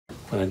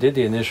when I did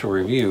the initial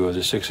review of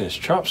the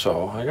 6-inch chop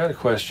saw, I got a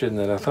question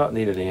that I thought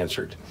needed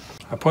answered.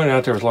 I pointed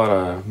out there was a lot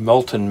of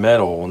molten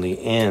metal on the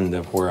end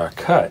of where I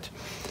cut.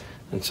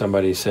 And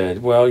somebody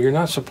said, well, you're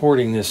not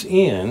supporting this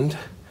end,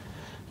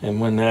 and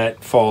when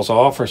that falls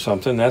off or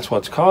something, that's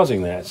what's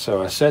causing that.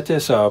 So I set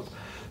this up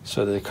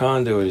so that the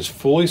conduit is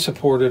fully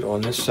supported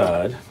on this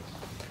side,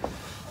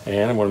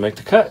 and I'm going to make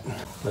the cut.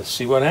 Let's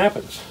see what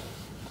happens.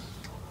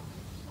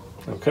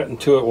 I'm cutting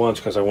two at once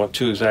because I want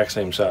two exact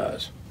same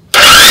size.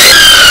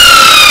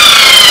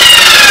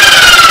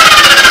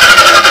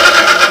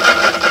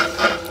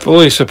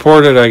 Fully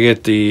supported, I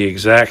get the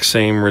exact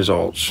same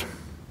results.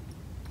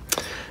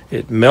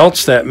 It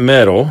melts that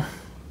metal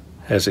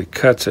as it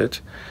cuts it,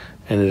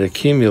 and it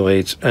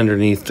accumulates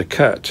underneath the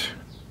cut.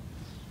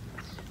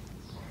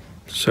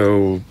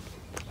 So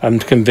I'm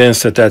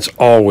convinced that that's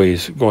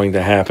always going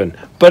to happen,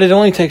 but it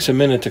only takes a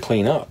minute to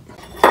clean up.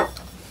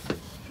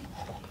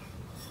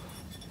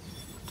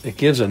 It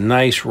gives a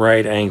nice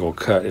right angle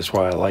cut, is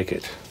why I like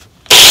it.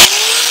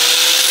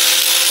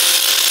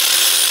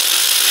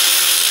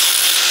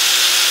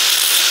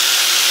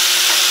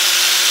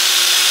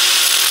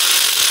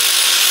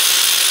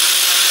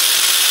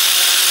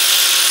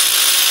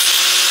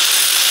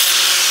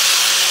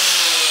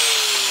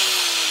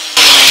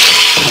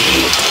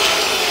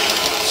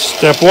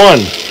 Step 1.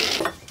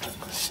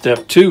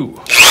 Step 2.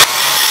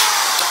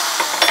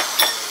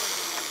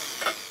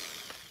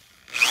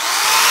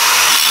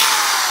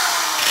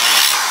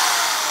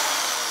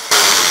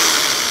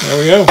 There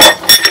we go.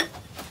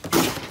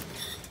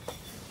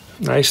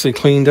 Nicely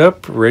cleaned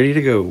up, ready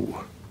to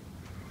go.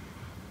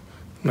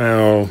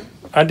 Now,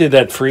 I did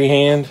that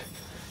freehand.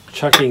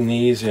 Chucking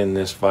these in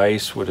this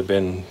vise would have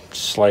been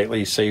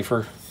slightly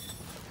safer.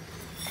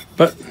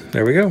 But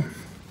there we go.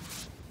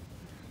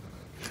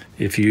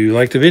 If you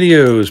like the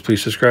videos,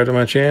 please subscribe to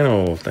my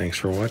channel. Thanks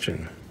for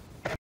watching.